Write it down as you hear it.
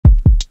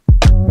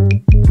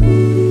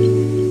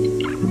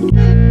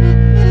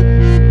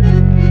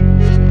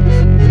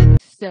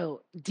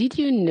Did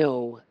you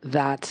know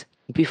that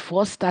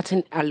before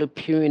starting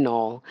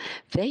allopurinol,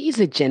 there is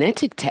a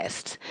genetic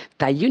test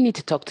that you need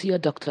to talk to your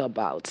doctor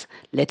about?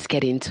 Let's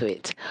get into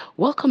it.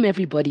 Welcome,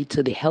 everybody,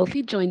 to the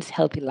Healthy Joints,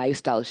 Healthy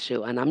Lifestyle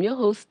Show. And I'm your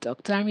host,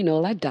 Dr.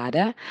 Arinola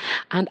Dada.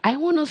 And I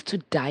want us to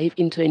dive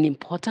into an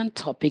important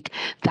topic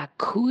that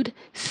could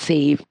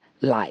save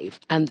lives,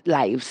 and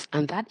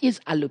that is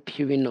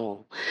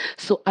allopurinol.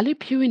 So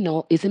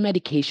allopurinol is a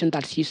medication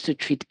that's used to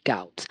treat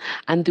gout,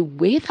 and the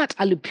way that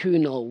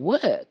allopurinol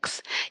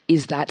works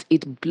is that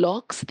it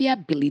blocks the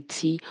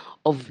ability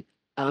of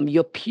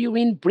your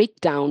purine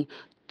breakdown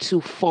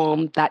to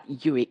form that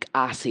uric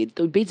acid.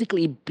 So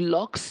basically it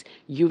blocks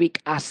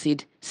uric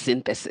acid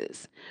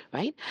synthesis,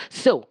 right?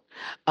 So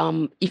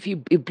if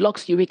it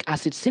blocks uric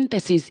acid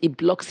synthesis, it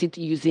blocks it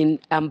using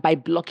by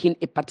blocking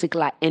a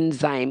particular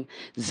enzyme,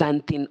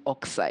 xanthine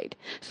oxide.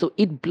 So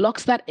it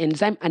blocks that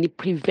enzyme and it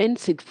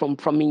prevents it from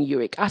forming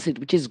uric acid,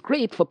 which is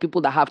great for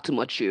people that have too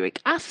much uric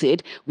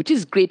acid, which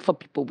is great for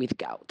people with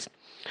gout.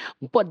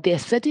 But there are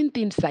certain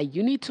things that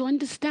you need to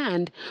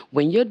understand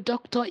when your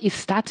doctor is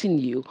starting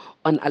you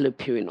on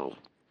allopurinol.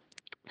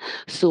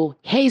 So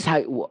here's how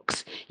it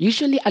works.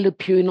 Usually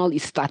allopurinol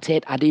is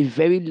started at a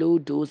very low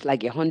dose,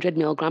 like 100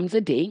 milligrams a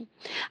day,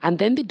 and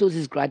then the dose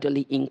is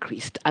gradually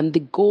increased. And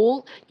the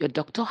goal your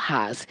doctor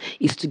has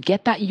is to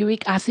get that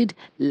uric acid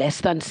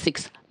less than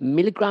 6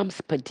 milligrams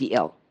per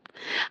DL.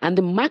 And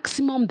the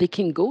maximum they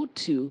can go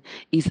to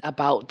is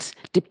about,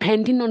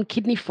 depending on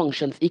kidney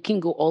functions, it can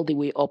go all the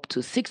way up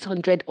to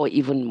 600 or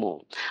even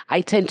more.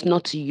 I tend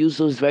not to use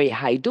those very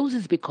high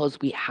doses because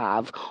we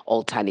have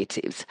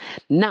alternatives.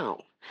 Now,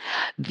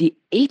 the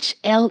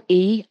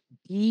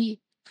HLA-B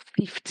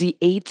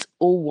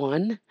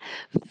 5801,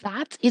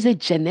 that is a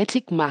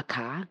genetic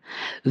marker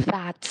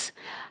that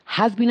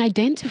has been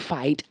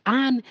identified,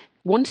 and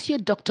once your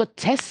doctor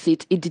tests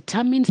it, it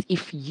determines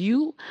if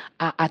you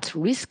are at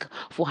risk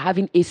for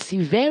having a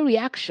severe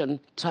reaction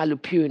to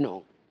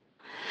allopurinol.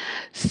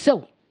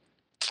 So,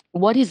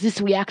 what is this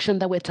reaction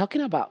that we're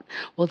talking about?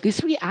 Well,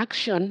 this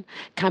reaction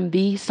can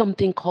be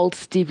something called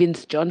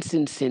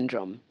Stevens-Johnson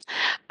syndrome.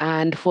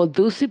 And for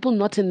those people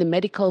not in the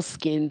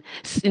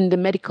in the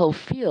medical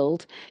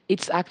field,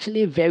 it's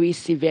actually a very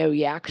severe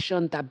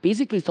reaction that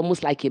basically is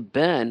almost like a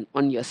burn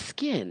on your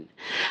skin.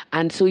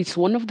 And so it's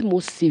one of the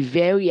most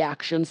severe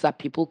reactions that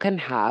people can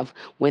have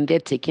when they're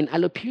taking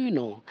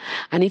allopurinol.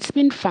 And it's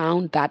been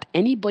found that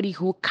anybody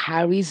who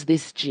carries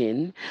this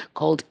gene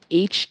called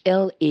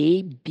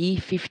HLA-B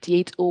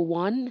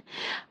 5801,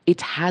 it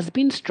has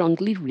been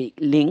strongly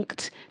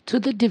linked to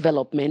the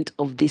development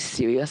of these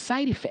serious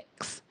side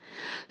effects.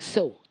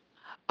 So,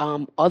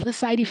 other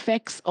side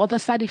effects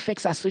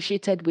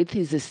associated with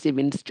is the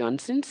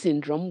Stevens-Johnson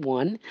syndrome.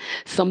 One,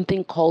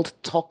 something called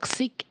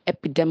toxic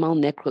epidermal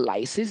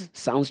necrolysis,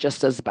 sounds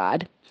just as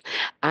bad,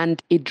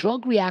 and a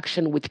drug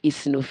reaction with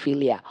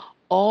eosinophilia.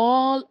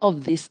 All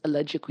of these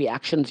allergic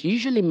reactions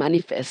usually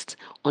manifest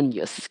on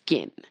your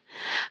skin.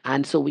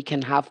 And so we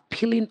can have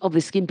peeling of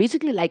the skin,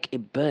 basically like a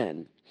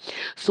burn.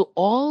 So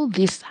all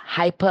these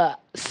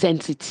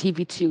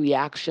hypersensitivity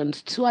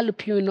reactions to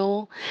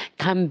allopurinol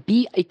can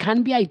be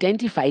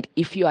identified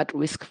if you're at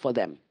risk for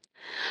them.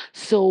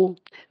 So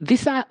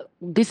these are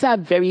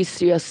very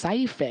serious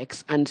side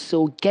effects, and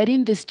so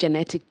getting this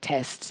genetic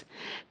test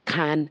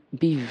can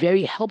be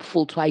very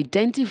helpful to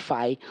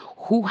identify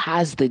who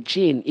has the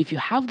gene. If you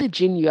have the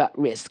gene, you're at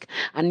risk.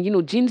 And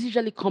genes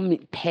usually come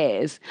in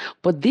pairs,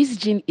 but this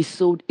gene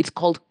it's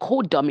called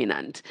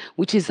codominant,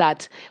 which is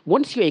that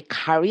once you're a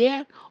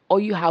carrier or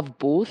you have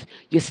both,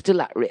 you're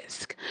still at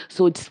risk.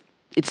 So it's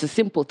a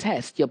simple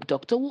test. Your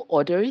doctor will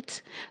order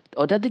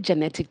the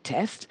genetic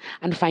test,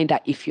 and find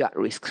out if you're at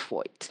risk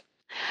for it.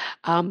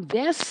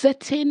 There are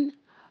certain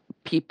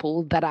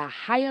people that are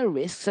higher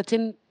risk,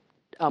 certain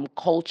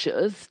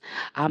cultures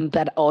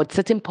or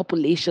certain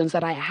populations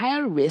that are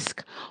higher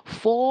risk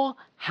for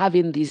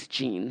having this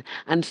gene,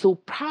 and so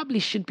probably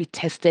should be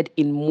tested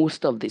in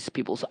most of these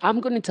people. So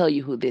I'm going to tell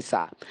you who these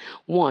are.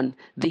 One,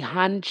 the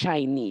Han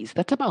Chinese,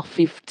 that's about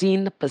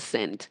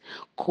 15%.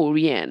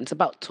 Koreans,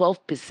 about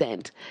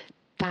 12%.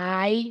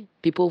 Thai,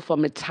 people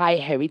from a Thai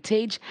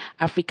heritage,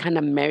 African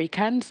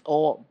Americans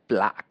or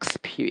blacks,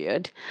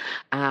 period,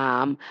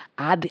 are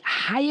the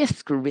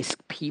highest risk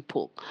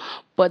people.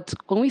 But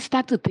when we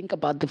start to think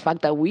about the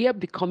fact that we are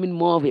becoming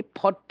more of a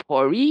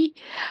potpourri,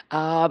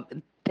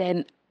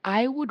 then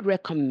I would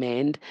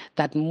recommend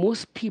that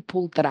most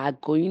people that are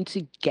going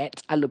to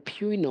get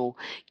allopurinol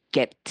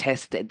get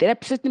tested. There are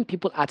certain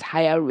people at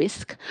higher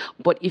risk,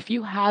 but if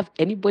you have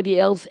anybody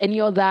else,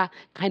 any other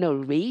kind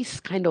of race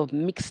kind of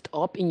mixed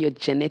up in your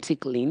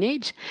genetic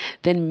lineage,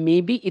 then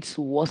maybe it's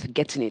worth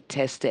getting it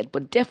tested.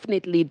 But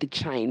definitely the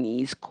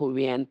Chinese,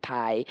 Korean,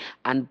 Thai,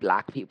 and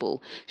Black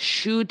people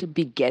should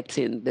be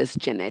getting this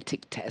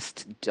genetic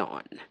test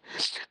done.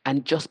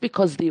 And just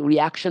because the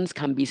reactions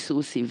can be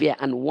so severe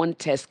and one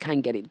test can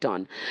get it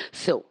done.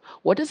 So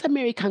what does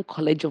American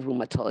College of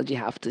Rheumatology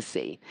have to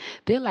say?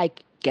 They're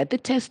like, get the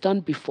test done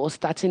before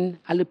starting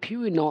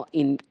allopurinol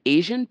in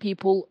Asian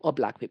people or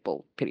Black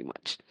people, pretty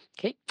much.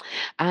 Okay.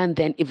 And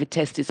then if the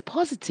test is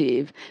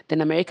positive,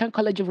 then American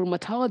College of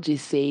Rheumatology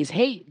says,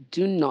 hey,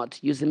 do not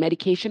use the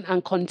medication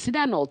and consider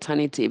an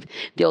alternative.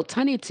 The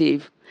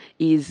alternative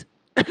is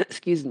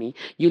excuse me,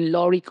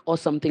 uric or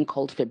something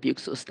called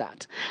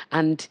febuxostat.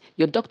 And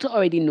your doctor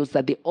already knows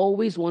that they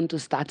always want to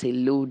start a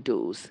low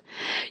dose.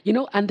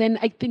 And then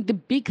I think the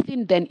big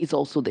thing then is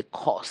also the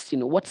cost.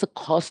 What's the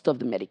cost of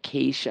the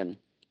medication?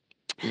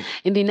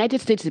 In the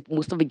United States,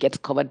 most of it gets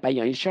covered by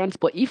your insurance,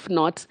 but if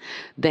not,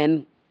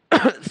 then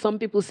some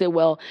people say,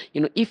 well,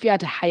 if you're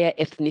at a higher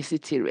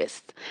ethnicity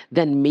risk,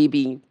 then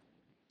maybe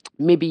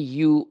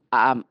maybe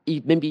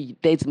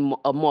there's more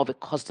of a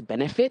cost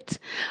benefit,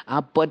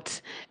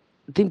 but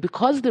I think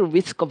because the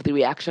risk of the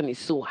reaction is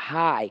so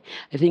high,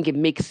 I think it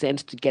makes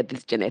sense to get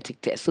this genetic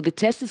test. So the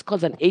test is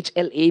called an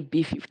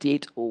HLA-B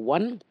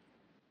 5801.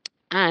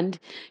 And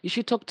you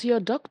should talk to your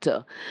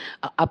doctor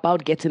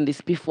about getting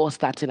this before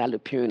starting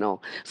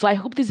allopurinol. So I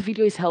hope this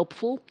video is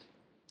helpful.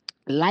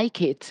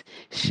 Like it,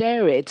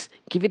 share it,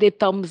 give it a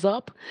thumbs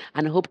up,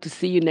 and I hope to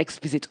see you next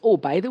visit. Oh,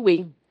 by the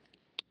way,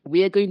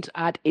 we are going to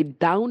add a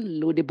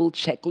downloadable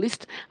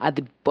checklist at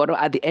the bottom,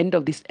 at the end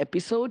of this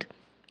episode,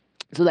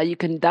 so that you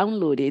can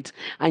download it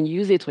and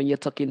use it when you're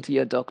talking to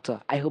your doctor.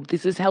 I hope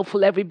this is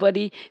helpful,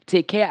 everybody.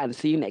 Take care and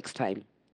see you next time.